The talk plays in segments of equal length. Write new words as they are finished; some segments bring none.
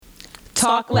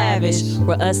Talk Lavish,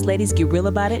 where us ladies get real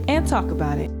about it and talk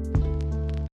about it.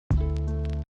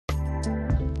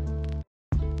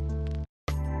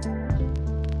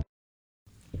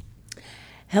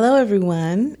 Hello,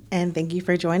 everyone, and thank you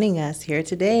for joining us here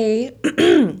today.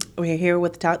 We're here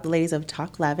with the ladies of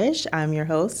Talk Lavish. I'm your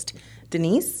host,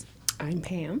 Denise. I'm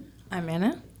Pam. I'm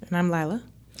Anna. And I'm Lila.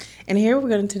 And here we're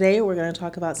going to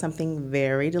talk about something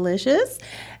very delicious.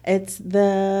 It's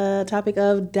the topic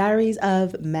of Diaries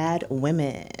of Mad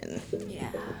Women.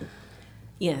 Yeah.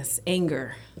 Yes,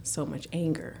 anger. So much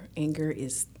anger. Anger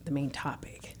is the main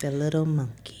topic. The little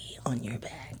monkey on your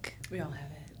back. We all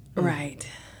have it. Right.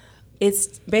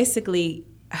 It's basically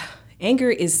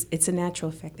anger it's a natural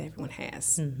effect that everyone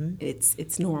has. Mm-hmm.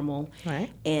 It's normal.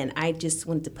 Right. And I just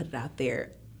wanted to put it out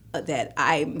there that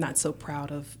I'm not so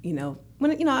proud of,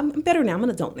 I'm better now, I'm an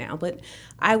adult now, but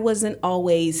I wasn't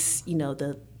always,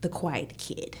 the quiet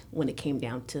kid when it came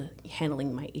down to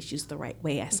handling my issues the right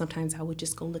way. Sometimes I would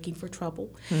just go looking for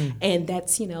trouble. And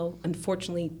that's,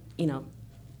 unfortunately,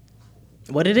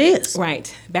 what it is.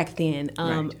 Right. Back then.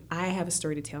 Right. I have a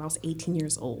story to tell. I was 18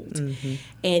 years old. Mm-hmm.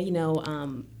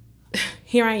 And,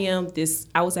 here I am.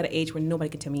 I was at an age where nobody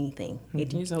could tell me anything.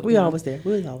 18 years old. We always there.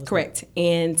 Correct.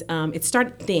 And it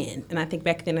started then. And I think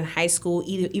back then in high school,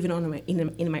 even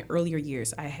in my earlier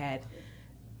years, I had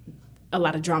a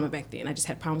lot of drama back then. I just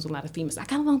had problems with a lot of females. I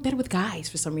got along better with guys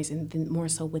for some reason than more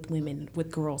so with women, with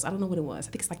girls. I don't know what it was.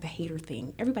 I think it's like the hater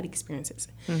thing. Everybody experiences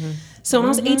it. Mm-hmm. So when I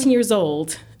was 18 years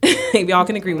old, we all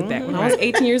can agree with that. When I was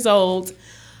 18 years old,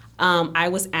 I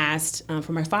was asked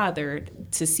from my father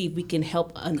to see if we can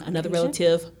help another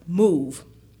relative move.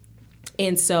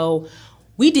 And so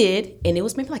we did, and it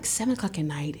was maybe like 7 o'clock at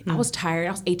night. I was tired.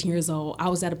 I was 18 years old. I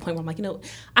was at a point where I'm like,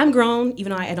 I'm grown,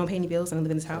 even though I don't pay any bills and I live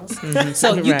in this house. Mm-hmm.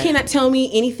 So you cannot tell me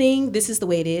anything. This is the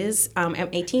way it is. I'm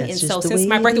 18. That's and so since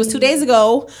my birthday was 2 days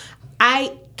ago,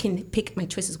 I can pick my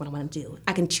choices what I want to do.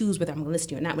 I can choose whether I'm going to listen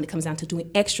to you or not when it comes down to doing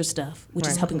extra stuff, which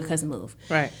is helping my cousin move.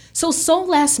 Right. So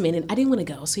last minute, I didn't want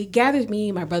to go. So he gathered me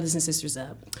and my brothers and sisters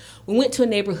up. We went to a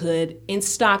neighborhood in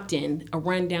Stockton, a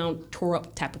rundown, tore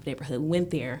up type of neighborhood. We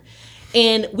went there.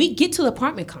 And we get to the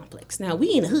apartment complex. Now,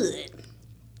 we in the hood,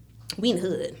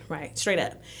 right, straight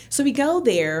up. So we go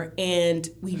there, and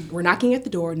we're knocking at the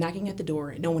door, and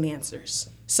no one answers.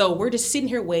 So we're just sitting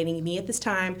here waiting. Me at this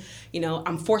time,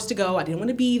 I'm forced to go. I didn't want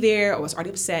to be there. I was already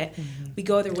upset. Mm-hmm. We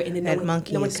go there, and then no one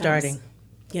comes. Starting.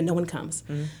 Yeah, no one comes.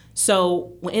 Mm-hmm.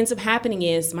 So what ends up happening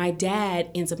is my dad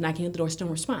ends up knocking at the door, still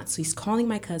no response. So he's calling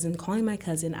my cousin.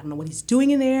 I don't know what he's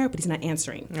doing in there, but he's not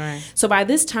answering. Right. So by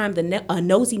this time, the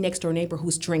nosy next door neighbor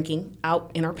who's drinking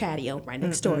out in our patio right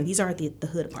next door, these are the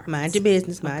hood apartments. Mind your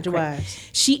business, mind your wives.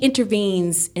 She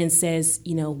intervenes and says,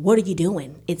 what are you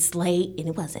doing? It's late. And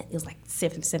it wasn't. It was like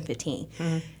 7:15.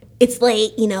 Mm-hmm. It's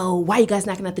late, why are you guys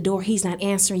knocking at the door? He's not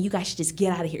answering. You guys should just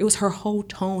get out of here. It was her whole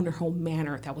tone, her whole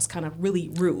manner that was kind of really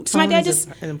rude. So my dad just...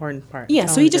 an important part. Yeah,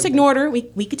 so he just ignored her. We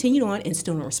continued on and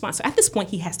still no response. So at this point,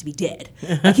 he has to be dead.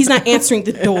 Like, he's not answering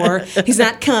the door. He's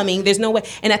not coming. There's no way.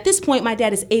 And at this point, my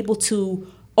dad is able to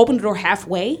open the door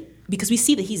halfway because we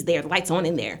see that he's there. The light's on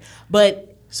in there.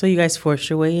 But... So you guys forced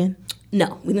your way in?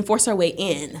 No, we didn't force our way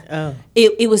in. Oh.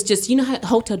 It was just, how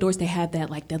hotel doors, they have that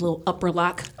little upper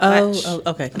lock latch. Oh,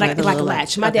 okay. Like a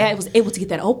latch. My dad was able to get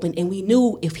that open, and we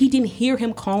knew if he didn't hear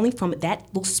him calling from that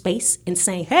little space and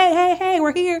saying, hey,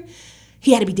 we're here,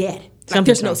 he had to be dead. Like,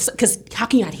 there's no, because how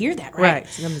can you not hear that, right?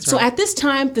 So at this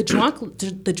time, the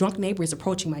drunk neighbor is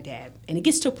approaching my dad, and it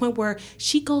gets to a point where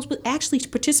she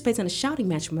participates in a shouting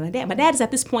match with my dad. My dad is at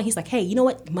this point, he's like, hey, you know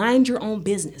what? Mind your own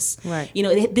business. Right.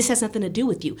 This has nothing to do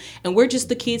with you. And we're just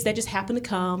the kids that just happen to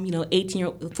come.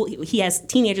 18-year-old. He has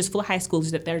teenagers full of high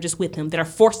schoolers that are just with him that are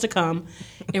forced to come,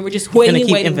 and we're just waiting.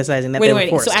 Keep emphasizing that they were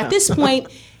forced. So at this point.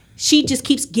 She just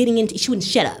keeps getting into. She wouldn't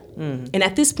shut up. And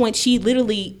at this point, she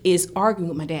literally is arguing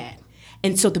with my dad.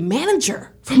 And so the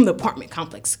manager from the apartment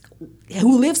complex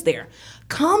who lives there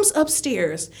comes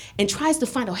upstairs and tries to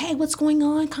find out, hey, what's going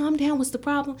on? Calm down. What's the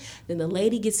problem? Then the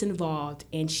lady gets involved,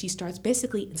 and she starts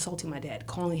basically insulting my dad,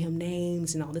 calling him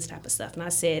names and all this type of stuff. And I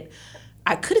said,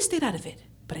 I could have stayed out of it,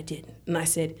 but I didn't. And I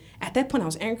said, at that point, I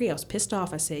was angry. I was pissed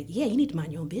off. I said, yeah, you need to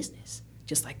mind your own business,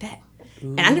 just like that. Ooh.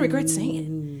 And I didn't regret saying it.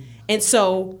 And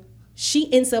so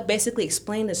she ends up basically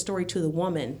explaining the story to the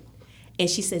woman. And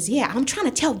she says, yeah, I'm trying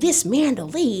to tell this man to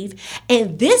leave.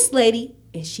 And this lady,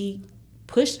 and she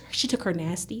took her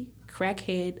nasty,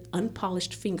 crackhead,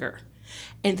 unpolished finger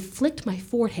and flicked my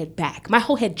forehead back. My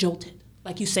whole head jolted.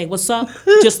 Like you say, what's up?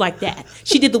 Just like that.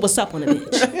 She did the what's up on the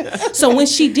bitch. So when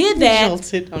she did that,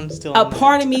 jolted, I'm still a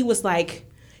part of me was like,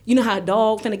 you know how a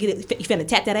dog finna get it, you finna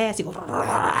tap that ass, you go,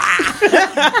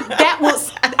 that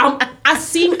was, I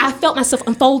I felt myself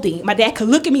unfolding. My dad could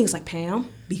look at me. He was like, Pam,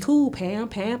 be cool, Pam.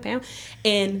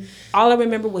 And all I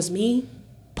remember was me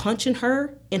punching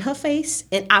her in her face,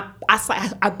 and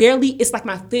I barely, it's like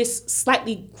my fist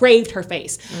slightly grazed her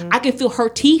face. I can feel her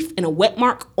teeth and a wet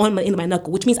mark on in my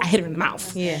knuckle, which means I hit her in the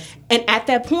mouth. Yeah. And at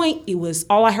that point, it was,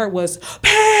 all I heard was,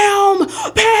 Pam,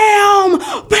 Pam,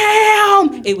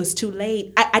 Pam. It was too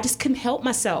late. I just couldn't help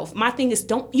myself. My thing is,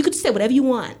 you could say whatever you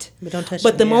want. But don't touch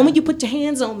But me, the moment you put your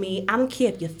hands on me, I don't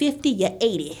care if you're 50, you're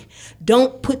 80.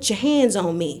 Don't put your hands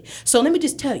on me. So let me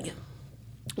just tell you,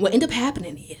 what ended up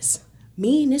happening is,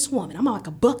 me and this woman, I'm like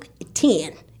a buck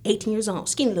 10, 18 years old,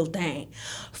 skinny little thing,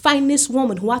 fighting this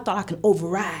woman who I thought I could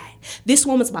override. This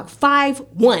woman's about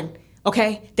 5'1",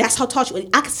 okay? That's how tall she was.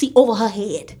 I could see over her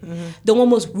head. The woman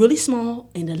was really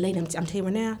small, and the lady, I'm telling you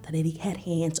right now, the lady had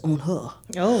hands on her.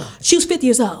 Oh. She was 50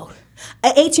 years old.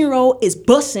 An 18-year-old is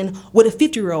busting with a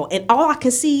 50-year-old, and all I can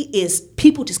see is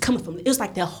people just coming from, it was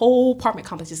like the whole apartment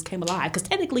complex just came alive, because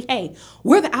technically, hey,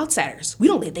 we're the outsiders. We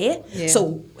don't live there,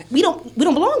 so we don't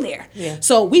belong there. Yeah.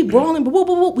 So we brawling,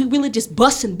 we really just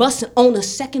busting on the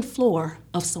second floor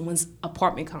of someone's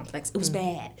apartment complex. It was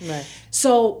bad. Right.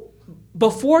 So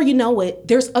before you know it,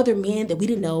 there's other men that we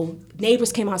didn't know.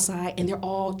 Neighbors came outside, and they're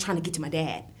all trying to get to my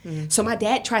dad. So my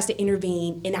dad tries to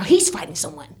intervene, and now he's fighting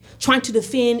someone, trying to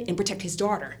defend and protect his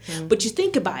daughter. But you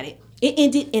think about it, it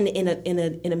ended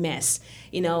in a mess.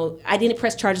 You know, I didn't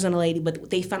press charges on the lady,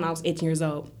 but they found out I was 18 years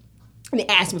old. And they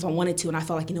asked me if I wanted to, and I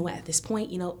felt like, you know what, at this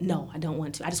point, no, I don't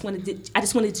want to. I just wanted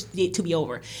it to be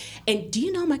over. And do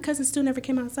you know my cousin still never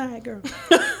came outside, girl?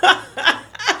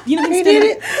 You know, He did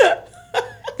it?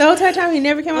 The whole entire time he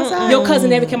never came outside? Your cousin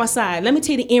never came outside. Let me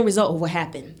tell you the end result of what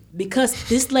happened. Because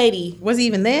this lady... Was he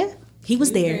even there? He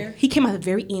was there. He came out at the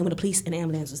very end when the police and the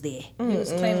ambulance was there. He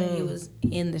was claiming he was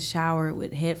in the shower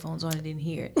with headphones on and didn't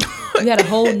hear it. You had a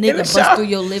whole nigga bust through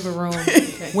your living room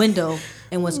window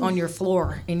and was on your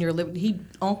floor in your living. He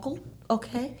uncle,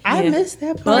 okay. I missed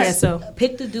that part.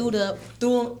 Picked the dude up,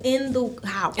 threw him in the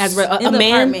house. As in the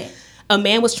apartment. A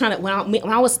man was trying to when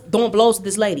I was throwing blows with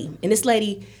this lady, and this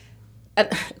lady.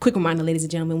 Quick reminder, ladies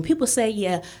and gentlemen, when people say,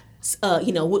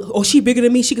 she bigger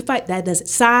than me, she could fight, that doesn't,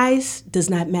 size does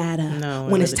not matter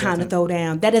when it's time to throw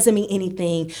down. That doesn't mean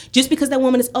anything. Just because that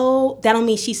woman is old, that don't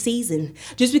mean she's seasoned.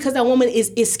 Just because that woman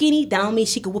is skinny, that don't mean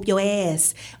she could whoop your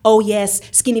ass. Oh yes,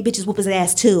 skinny bitches whoop his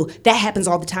ass too. That happens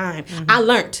all the time. I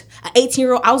learned. I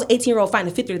was an 18-year-old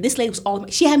fighting a 50-year-old. This lady was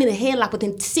she had me in a headlock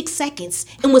within 6 seconds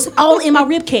and was all in my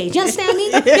rib cage. You understand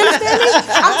me? I'm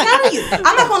telling you. I'm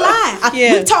not gonna lie.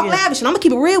 We talk lavish, and I'm gonna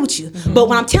keep it real with you. But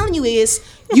what I'm telling you is,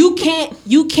 you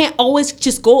can't always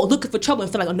just go looking for trouble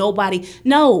and feel like nobody.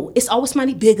 No, it's always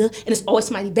somebody bigger, and it's always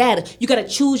somebody badder. You got to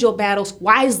choose your battles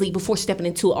wisely before stepping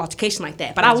into an altercation like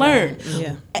that. But I learned.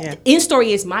 End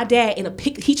story is, my dad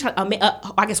he tried.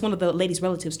 I guess one of the lady's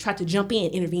relatives tried to jump in,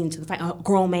 intervene into the fight. A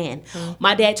grown man.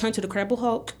 My dad turned to the Incredible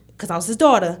Hulk, because I was his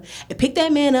daughter, and picked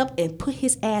that man up and put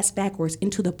his ass backwards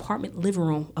into the apartment living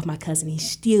room of my cousin. He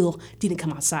still didn't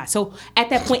come outside. So at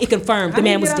that point, it confirmed the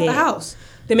man was dead. The house.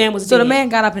 The man was dead. So the man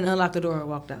got up and unlocked the door and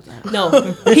walked outside. No,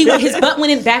 his butt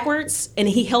went in backwards, and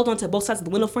he held onto both sides of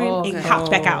the window frame and hopped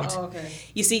back out. Okay.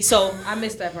 You see, so I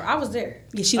missed that part. I was there.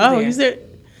 Yeah, she was there. You was there.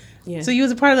 Yeah. So you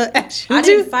was a part of the action. I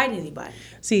didn't fight anybody.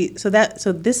 See, so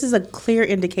this is a clear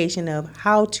indication of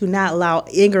how to not allow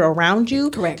anger around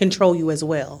you control you as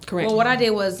well. Correct. Well, what I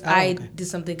did was I did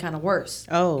something kind of worse.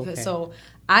 Oh, okay. So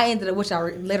I ended up, which I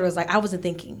later was like, I wasn't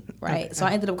thinking, right? Okay. So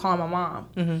I ended up calling my mom,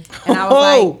 and I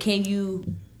was like, "Can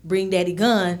you bring Daddy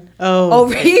Gun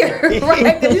over here,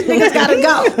 right? Because these niggas gotta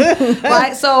go,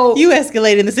 right?" So you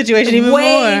escalated the situation even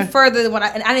way more further than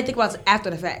and I didn't think about it after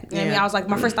the fact. You know what I mean? I was like,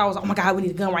 my first thought was, "Oh my God, we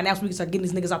need a gun right now so we can start getting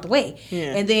these niggas out the way."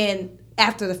 Yeah. And then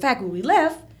after the fact, when we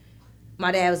left,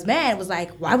 my dad was mad. Was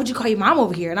like, "Why would you call your mom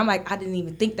over here?" And I'm like, I didn't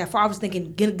even think that far. I was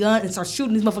thinking, get a gun and start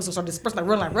shooting these motherfuckers and start dispersing like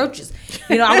running like roaches.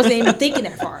 You know, I wasn't even thinking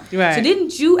that far. Right. So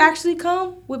didn't you actually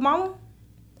come with Mama?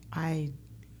 I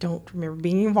don't remember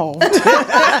being involved.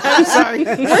 I'm sorry.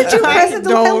 Weren't you present?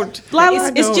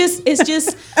 It's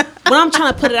just when I'm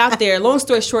trying to put it out there. Long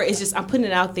story short, it's just I'm putting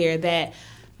it out there that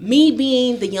me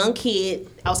being the young kid,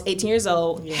 I was 18 years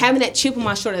old, having that chip on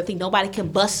my shoulder, I think nobody can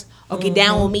bust or get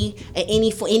down with me in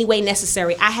any way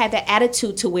necessary. I had that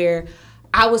attitude to where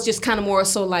I was just kind of more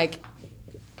so like,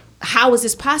 how is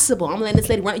this possible? I'm letting this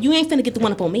lady run. You ain't finna get the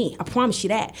one up on me. I promise you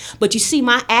that. But you see,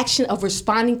 my action of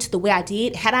responding to the way I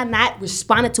did, had I not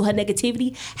responded to her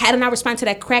negativity, had I not responded to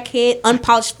that crackhead,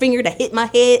 unpolished finger that hit my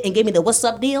head and gave me the what's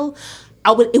up deal,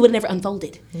 it would never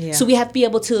unfolded. Yeah. So we have to be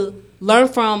able to learn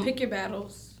from... Pick your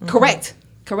battles. Correct.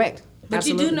 But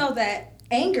Absolutely. You do know that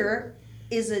anger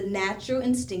is a natural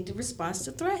instinctive response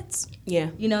to threats. Yeah.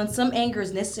 You know, and some anger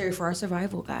is necessary for our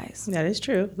survival, guys. That is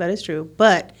true. That is true.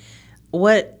 But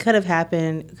what could have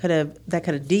happened, could have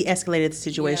de-escalated the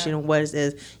situation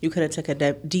is you could have took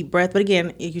a deep breath. But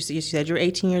again, you said you're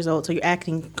 18 years old, so you're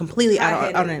acting completely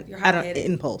out of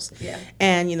impulse. Yeah.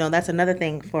 And, that's another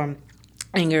thing for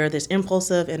anger. There's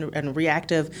impulsive and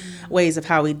reactive ways of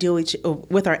how we deal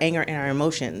with our anger and our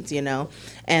emotions,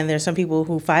 And there's some people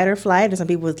who fight or flight, and some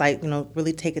people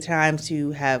really take the time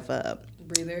to have a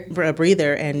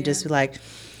breather and just be like,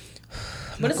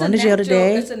 but going to jail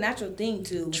today. It's a natural thing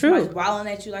to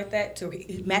wilding at you like that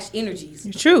to match energies.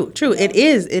 True. It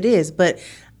is. But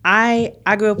I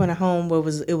grew up in a home where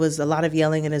it was a lot of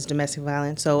yelling and it's domestic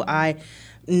violence. So I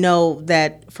know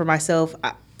that for myself,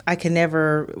 I can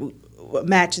never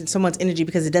match someone's energy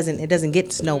because it doesn't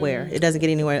get nowhere. It doesn't get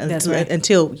anywhere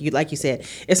until you, like you said,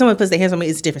 if someone puts their hands on me,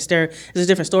 it's a different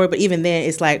story. But even then,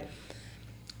 it's like,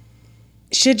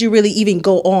 should you really even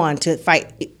go on to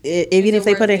fight, even if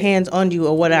they put their hands on you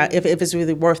or what? If it's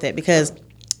really worth it? Because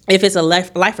if it's a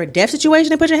life or death situation,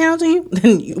 they put your hands on you,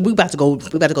 then we about to go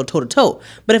toe to toe.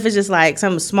 But if it's just like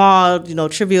some small,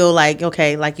 trivial, like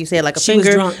you said, like a she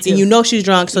finger, and she's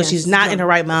drunk, so she's not in her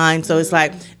right mind. So it's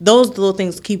like those little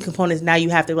things, key components. Now you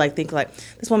have to think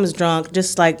this woman's drunk.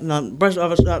 Just brush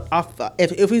off.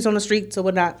 If he's on the streets or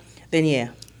whatnot, then yeah.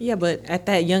 Yeah, but at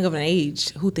that young of an age,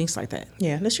 who thinks like that?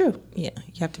 Yeah, that's true. Yeah,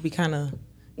 you have to be kind of,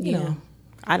 you know.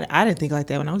 I didn't think like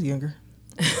that when I was younger.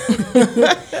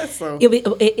 So.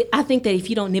 I think that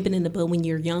if you don't nip it in the bud when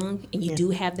you're young and you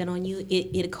do have that on you,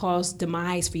 it'll cause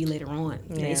demise for you later on.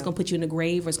 Yeah. It's going to put you in the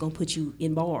grave or it's going to put you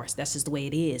in bars. That's just the way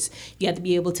it is. You have to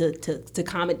be able to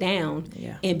calm it down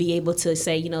and be able to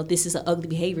say, this is an ugly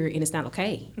behavior and it's not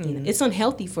okay. Mm-hmm. It's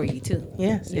unhealthy for you too.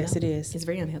 Yes, it is. It's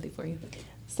very unhealthy for you.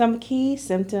 Some key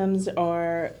symptoms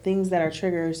or things that are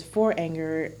triggers for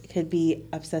anger could be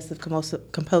obsessive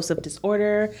compulsive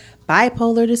disorder,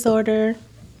 bipolar disorder,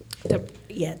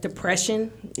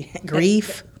 depression,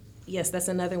 grief. Yes, that's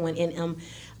another one. And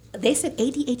they said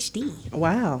ADHD.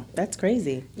 Wow, that's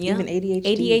crazy. Yeah. Even ADHD.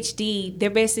 ADHD, they're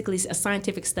basically, a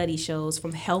scientific study shows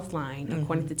from Healthline,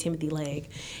 according to Timothy Legg.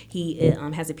 He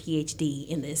has a PhD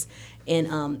in this. And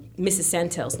Mrs.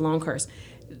 Santos, Longhurst,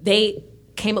 they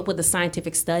came up with a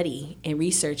scientific study and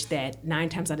research that 9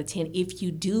 times out of 10, if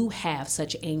you do have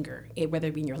such anger, whether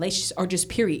it be in your relationships or just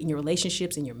period, in your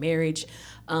relationships, in your marriage,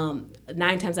 9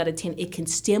 times out of 10, it can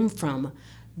stem from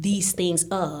these things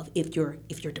if you're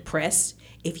depressed,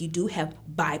 if you do have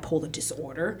bipolar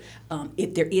disorder,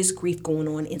 if there is grief going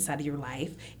on inside of your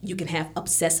life, you can have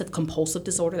obsessive compulsive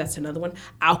disorder. That's another one.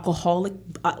 Alcoholic,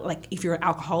 like if you're an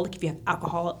alcoholic, if you have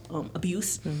alcohol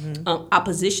abuse,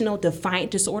 oppositional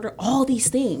defiant disorder, all these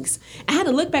things. I had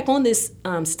to look back on this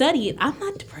study, and I'm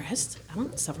not depressed. I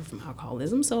don't suffer from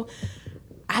alcoholism, so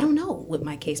I don't know what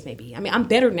my case may be. I mean, I'm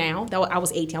better now. I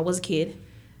was 18. I was a kid.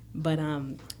 But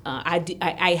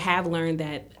I have learned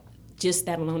that just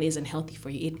that alone isn't healthy for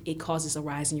you. It causes a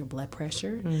rise in your blood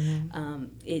pressure.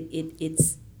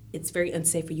 It's very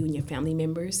unsafe for you and your family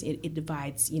members. It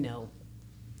divides, your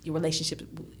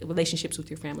relationships with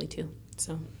your family too.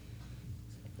 So.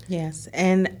 Yes,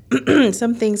 and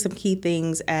some key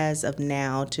things as of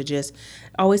now to just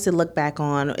always to look back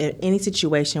on any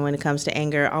situation when it comes to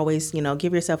anger. Always,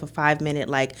 give yourself a 5-minute,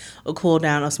 a cool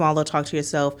down, a small little talk to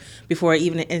yourself before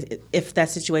even if that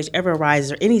situation ever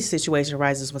arises or any situation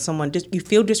arises when someone you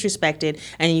feel disrespected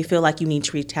and you feel like you need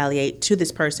to retaliate to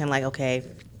this person. Like, okay,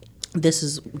 this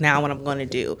is now what I'm going to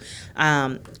do.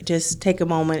 Just take a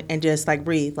moment and just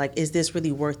breathe. Is this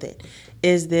really worth it?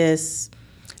 Is this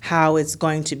how it's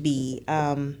going to be?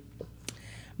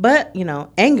 But,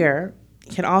 anger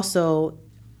can also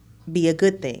be a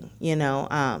good thing,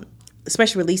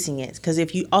 especially releasing it. Because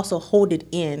if you also hold it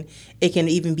in, it can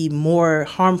even be more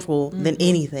harmful than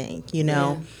anything,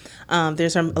 Yeah.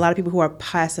 There's a lot of people who are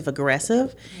passive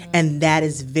aggressive, and that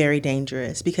is very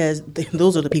dangerous because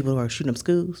those are the people who are shooting up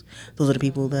schools. Those are the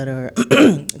people that are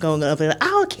going up and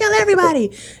I'll kill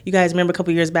everybody. You guys remember a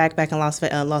couple years back in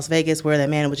Las Vegas where that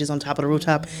man was just on top of the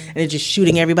rooftop and they're just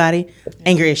shooting everybody?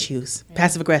 Anger issues,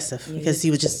 passive aggressive, because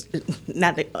he was just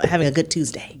not having a good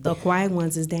Tuesday. The quiet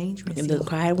ones is dangerous. And the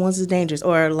quiet ones is dangerous.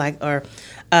 Or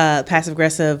passive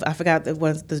aggressive, I forgot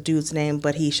the dude's name,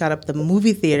 but he shot up the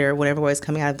movie theater, whatever was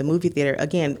coming out of the movie theater,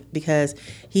 again, because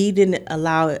he didn't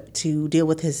allow it to deal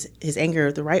with his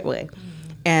anger the right way.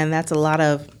 And that's how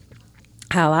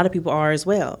a lot of people are as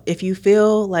well. If you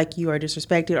feel like you are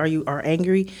disrespected or you are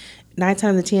angry, 9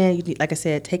 times out of 10, like I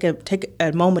said, take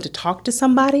a moment to talk to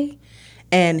somebody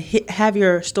and have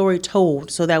your story told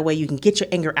so that way you can get your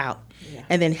anger out.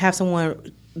 And then have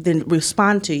someone then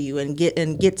respond to you and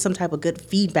get some type of good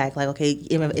feedback. Like, okay,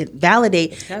 if it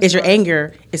validate is your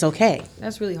anger, it's okay.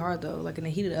 That's really hard though. Like in the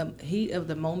heat of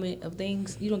the moment of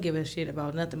things, you don't give a shit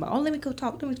about nothing. But let me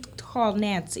call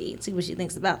Nancy and see what she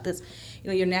thinks about this.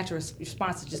 Your natural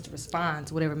response is just to respond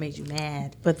to whatever made you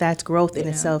mad. But that's growth in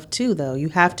itself too, though. You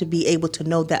have to be able to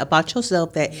know that about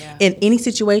yourself. That in any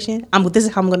situation, this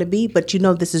is how I'm going to be. But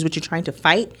this is what you're trying to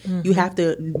fight. Mm-hmm. You have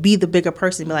to be the bigger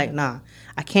person. And be like, nah,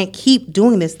 I can't keep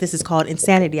doing this. This is called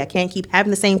insanity. I can't keep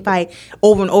having the same fight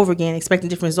over and over again, expecting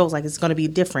different results. Like it's going to be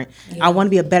different. Yeah. I want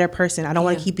to be a better person. I don't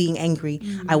want to keep being angry.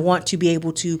 Mm-hmm. I want to be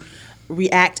able to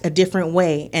react a different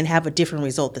way and have a different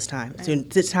result this time. Right. So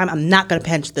this time I'm not going to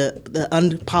punch the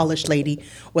unpolished lady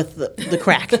with the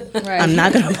crack. Right. I'm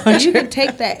not going to punch You her. can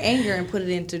take that anger and put it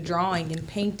into drawing and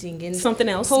painting and something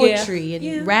else, poetry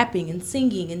and rapping and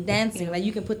singing and dancing. Like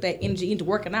you can put that energy into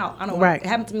working out. I don't know. It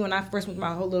happened to me when I first went through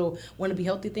my whole little want to be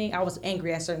healthy thing. I was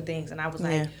angry at certain things and I was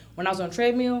like, when I was on a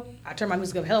treadmill, I turned my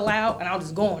music up hella loud and I was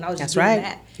just going. I was just doing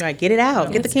that. Right. Get it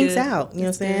out. Get the kinks out. You know what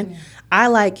I'm saying? I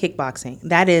like kickboxing.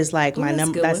 That is like my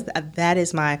number. That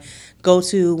is my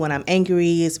go-to when I'm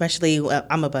angry, especially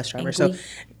I'm a bus driver. So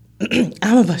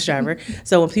I'm a bus driver.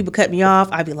 So when people cut me off,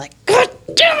 I'd be like, God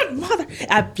damn it, mother.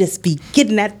 I'd just be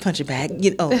getting that punching bag,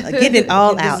 getting it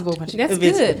all out. That's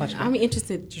good. I'm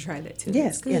interested to try that too.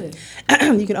 Yes, good.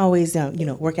 Yeah. You can always,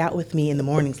 work out with me in the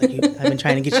mornings like I've been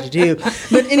trying to get you to do.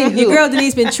 But anywho. Your girl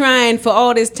Denise been trying for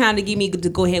all this time to get me to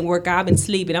go ahead and work out. I've been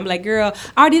sleeping. I'm like, girl,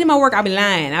 I already did my work. I've been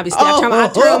lying. I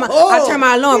turn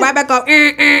my alarm right back off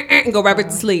and go right back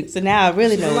to sleep. So now I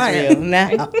really know it's real.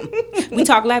 Now we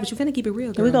talk live, but you finna keep it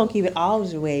real, girl. We're gonna keep it all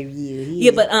the way real.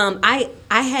 Yeah, but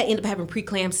I had ended up having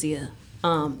preeclampsia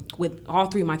with all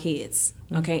three of my kids.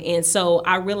 Okay, and so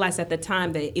I realized at the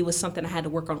time that it was something I had to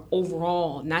work on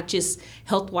overall, not just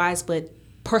health-wise, but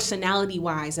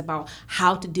personality-wise, about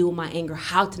how to deal with my anger,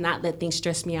 how to not let things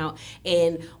stress me out.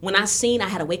 And when I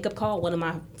had a wake-up call, one of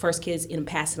my first kids ended up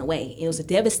passing away. It was a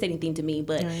devastating thing to me,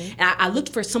 but and I looked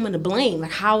for someone to blame,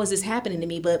 like how is this happening to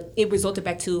me? But it resulted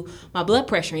back to my blood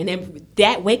pressure. And then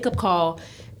that wake-up call,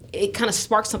 it kind of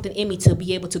sparked something in me to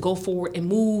be able to go forward and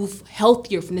move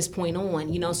healthier from this point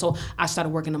on, So I started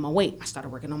working on my weight. I started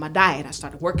working on my diet. I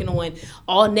started working on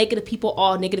all negative people,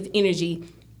 all negative energy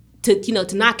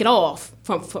to knock it off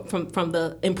from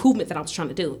the improvement that I was trying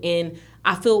to do. And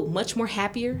I feel much more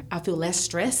happier. I feel less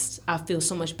stressed. I feel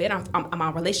so much better.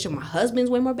 My relationship with my husband's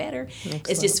way more better. Excellent.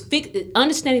 It's just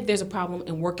understanding if there's a problem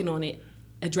and working on it,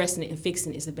 addressing it and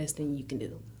fixing it is the best thing you can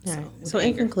do. Right. So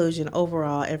in conclusion,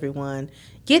 overall, everyone,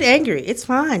 get angry. It's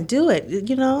fine. Do it.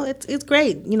 It's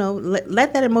great.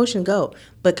 Let that emotion go,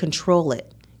 but control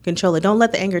it. Control it. Don't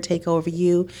let the anger take over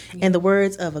you. Yeah. In the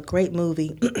words of a great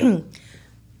movie.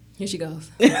 Here she goes.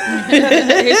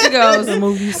 Here she goes.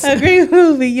 A great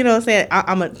movie.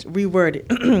 I'm gonna reword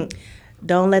it.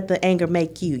 Don't let the anger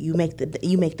make you. You make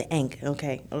the anger.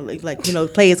 Okay, like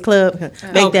Players Club.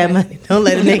 Make that money. Don't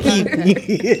let it make you.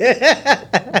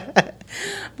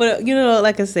 But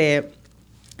like I said,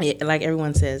 like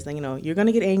everyone says, you're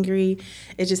gonna get angry.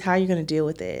 It's just how you're gonna deal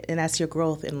with it, and that's your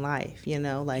growth in life.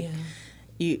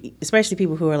 You, especially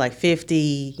people who are like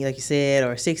 50, like you said,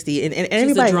 or 60, and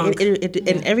everybody,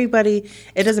 and everybody,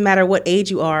 it doesn't matter what age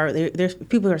you are. There's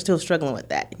people who are still struggling with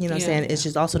that. What I'm saying? It's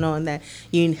just also knowing that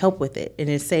you need help with it, and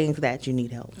it's saying that you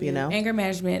need help. Anger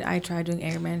management. I tried doing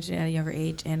anger management at a younger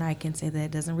age, and I can say that it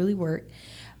doesn't really work.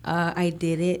 I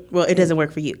did it. Well, it doesn't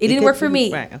work for you. It didn't work for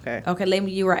me. Right. Okay. Okay.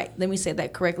 You're right. Let me say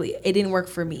that correctly. It didn't work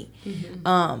for me.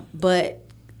 Mm-hmm. But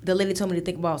the lady told me to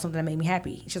think about something that made me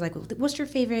happy. She was like, what's your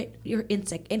favorite, your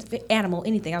insect, animal,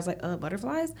 anything? I was like,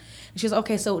 butterflies. And she was like,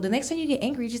 okay, so the next time you get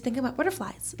angry, just think about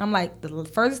butterflies. And I'm like, the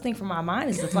furthest thing from my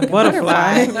mind is the fucking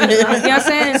butterfly. You know what I'm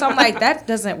saying? And so I'm like, that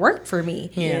doesn't work for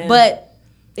me. Yeah. But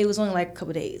it was only like a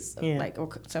couple days, or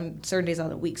some certain days out of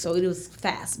the week. So it was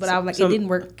fast. But I was like, it didn't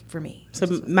work for me. So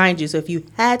mind you, so if you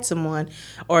had someone,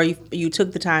 or you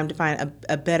took the time to find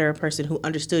a better person who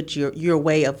understood your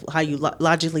way of how you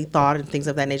logically thought and things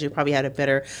of that nature, you probably had a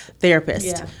better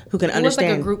therapist who can understand. It was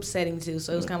like a group setting too,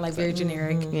 so it was kind of like very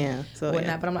generic. Yeah. So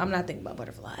whatnot, but I'm not thinking about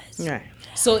butterflies. Right.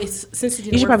 So since it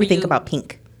didn't you should work probably for think about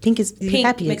pink. Pink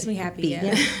happy. Makes me happy.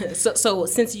 Yeah. So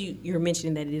since you're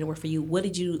mentioning that it didn't work for you,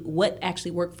 what actually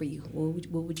worked for you?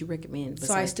 What would you recommend?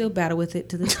 So I still battle with it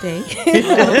to this day.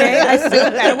 Okay, I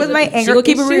still battle with my anger. We'll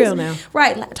keep it real now.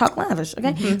 Right, talk lavish.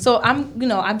 Okay, so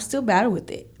I'm still battle with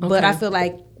it, but I feel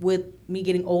like with me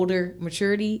getting older,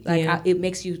 maturity, it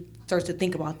makes you start to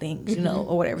think about things,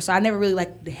 or whatever. So I never really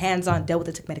hands-on dealt with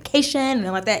it, took medication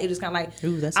and like that. It was kind of like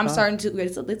I'm starting to.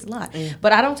 It's a lot,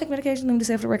 but I don't take medication. Let me just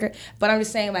say for the record. But I'm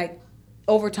just saying,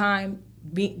 over time,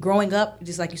 growing up,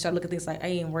 just like you start looking at things like I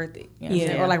ain't worth it. You know what I'm Yeah.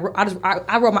 saying? Or like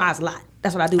I roll my eyes a lot.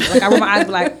 That's what I do. Like I roll my eyes,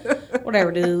 be like,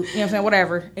 whatever, dude. You know what I'm saying?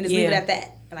 Whatever, and just leave it Yeah. at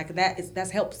that. Like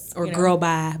that helps. Or you know? girl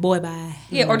bye, boy bye.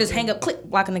 Yeah, or just hang up, click,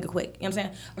 block a nigga quick. You know what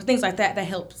I'm saying? Or things like that. That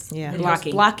helps. Yeah. It helps.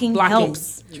 Blocking.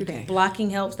 helps. True that. Blocking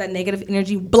helps. That negative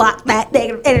energy. Block that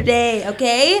negative energy.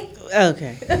 Okay.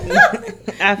 Okay.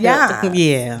 I feel, Yeah.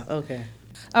 yeah. Okay.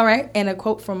 All right. And a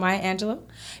quote from Maya Angelou: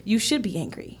 "You should be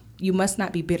angry. You must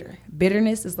not be bitter.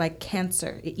 Bitterness is like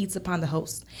cancer. It eats upon the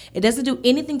host. It doesn't do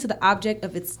anything to the object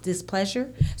of its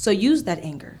displeasure. So use that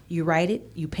anger. You write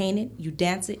it, you paint it, you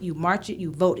dance it, you march it, you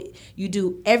vote it. You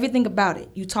do everything about it.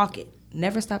 You talk it.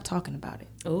 Never stop talking about it."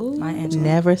 Ooh. Maya Angelou.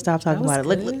 Never stop talking was about it.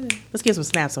 Look, good. let's get some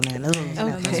snaps on that. That's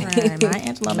right. Maya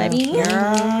Angelou,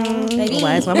 baby. Baby.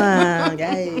 Why is my mom?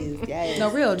 Guys.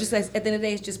 No, real. Just as, at the end of the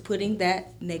day, it's just putting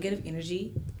that negative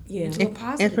energy into a In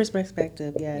positive.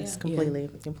 perspective, yes, Yeah.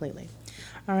 completely.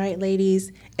 All right,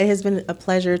 ladies, it has been a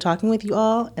pleasure talking with you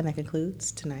all, and that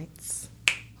concludes tonight's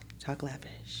Talk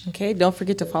Lavish. Okay, don't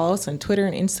forget to follow us on Twitter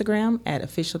and Instagram at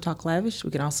Official Talk Lavish.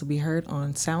 We can also be heard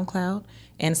on SoundCloud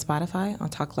and Spotify on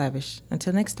Talk Lavish.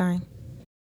 Until next time.